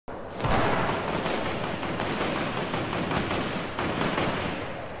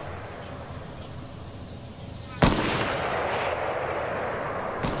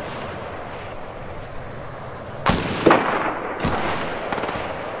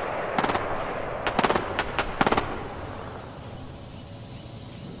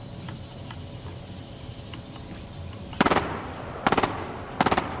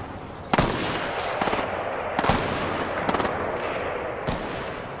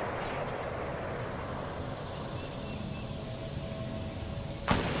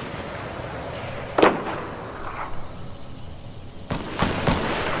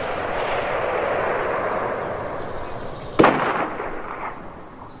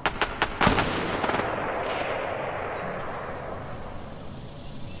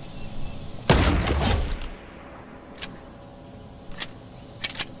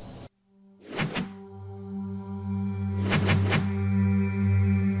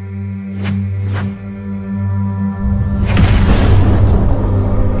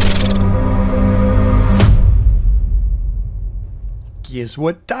guess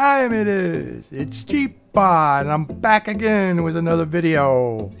what time it is? It's G-PA, and I'm back again with another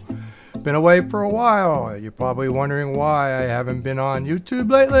video. Been away for a while. You're probably wondering why I haven't been on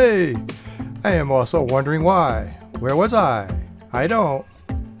YouTube lately. I am also wondering why. Where was I? I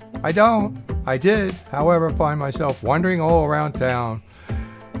did, however, find myself wandering all around town.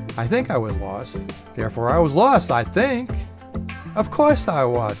 I think I was lost. Therefore, I was lost, I think. Of course I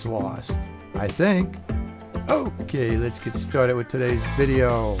was lost, I think. Okay, let's get started with today's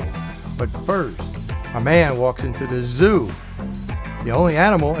video. But first, a man walks into the zoo. The only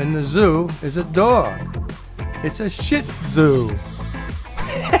animal in the zoo is a dog. It's a shih tzu.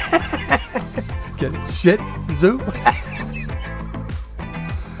 Get it? Shih tzu?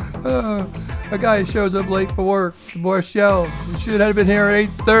 A guy shows up late for work. The boss yells, "You should have been here at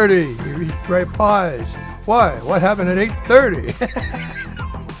 8:30. You eat great pies." Why? What happened at 8:30?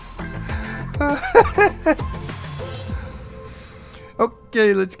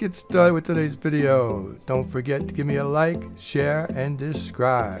 Okay, let's get started with today's video. Don't forget to give me a like, share, and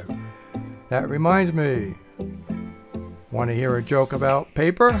subscribe. That reminds me. Want to hear a joke about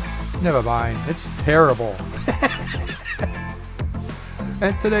paper? Never mind, it's terrible.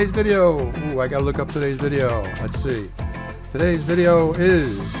 And today's video, I gotta look up today's video. Let's see. Today's video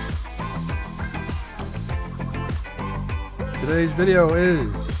is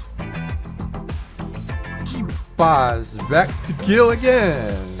G-PA's back to kill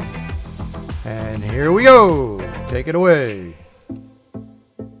again. And here we go. Take it away.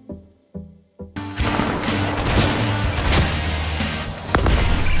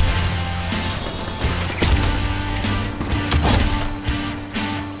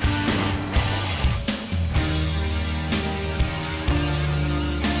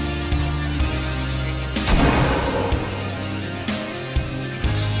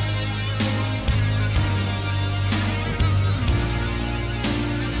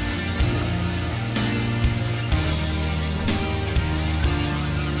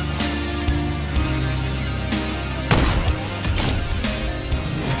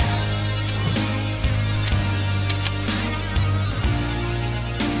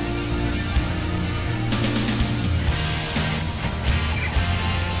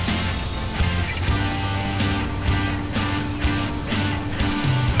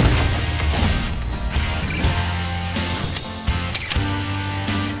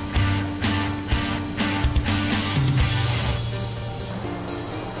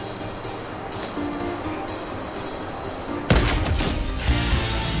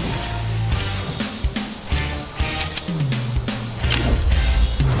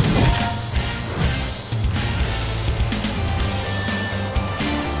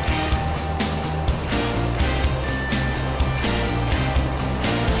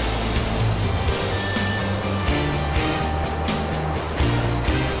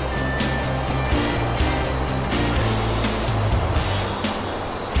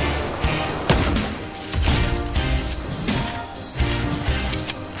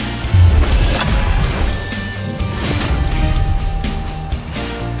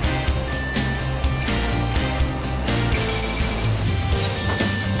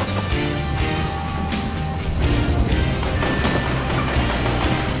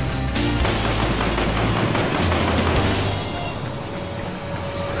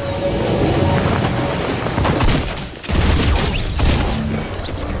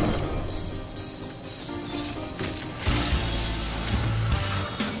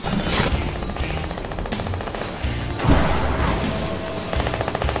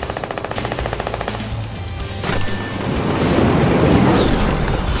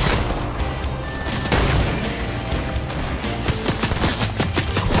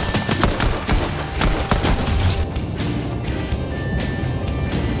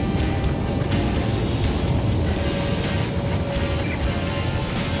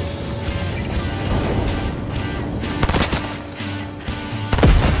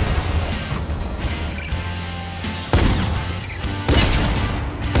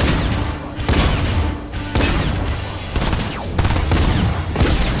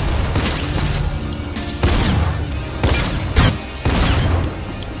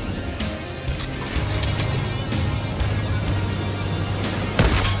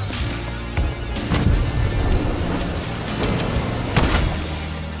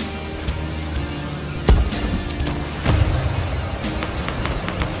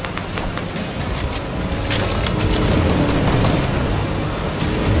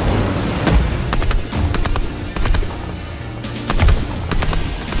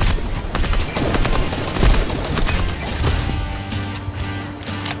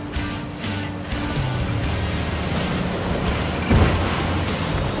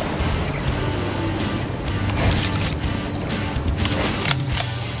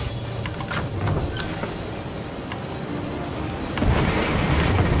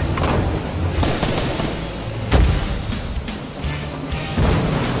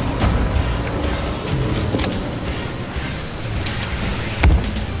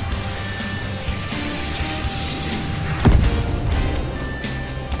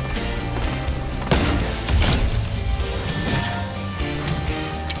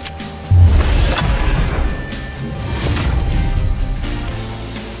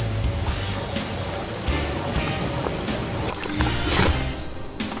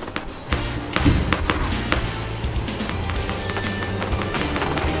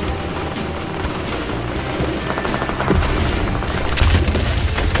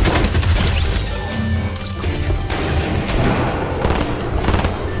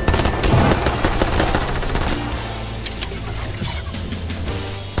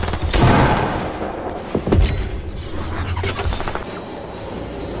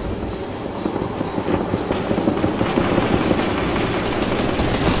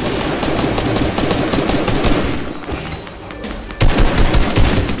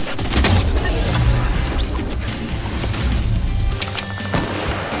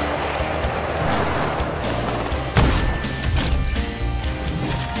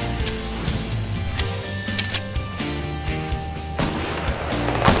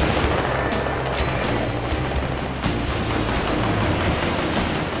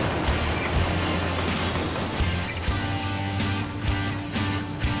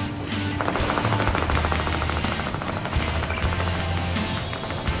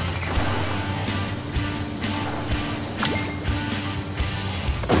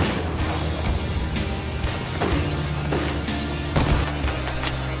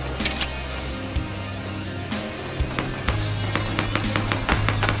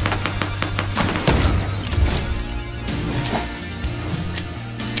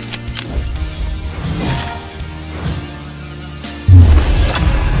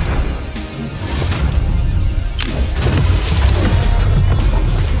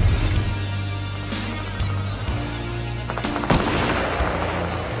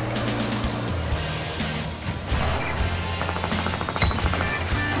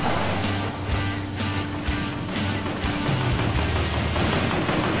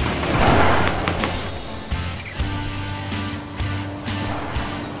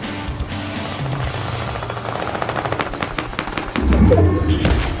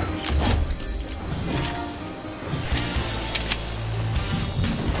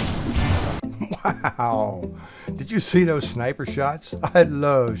 Did you see those sniper shots? I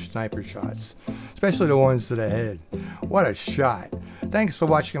love sniper shots, especially the ones to the head. What a shot. Thanks for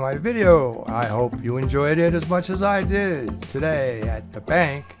watching my video. I hope you enjoyed it as much as I did. Today at the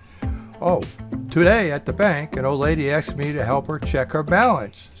bank, an old lady asked me to help her check her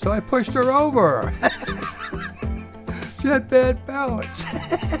balance. So I pushed her over. She had bad balance.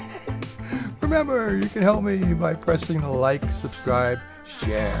 Remember, you can help me by pressing the like, subscribe,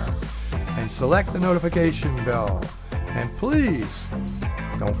 share, and select the notification bell. And please,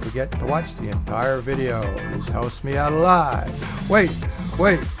 don't forget to watch the entire video. This helps me out a lot. Wait,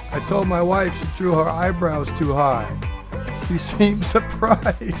 I told my wife she drew her eyebrows too high. She seemed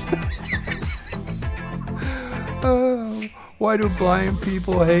surprised. Oh, why do blind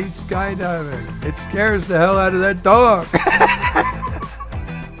people hate skydiving? It scares the hell out of that dog.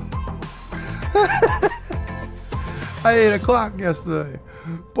 I ate a clock yesterday.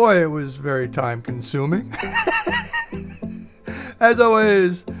 Boy, it was very time consuming. As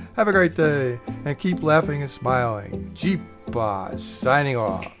always, have a great day and keep laughing and smiling. G-PA signing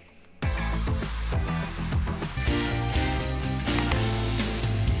off.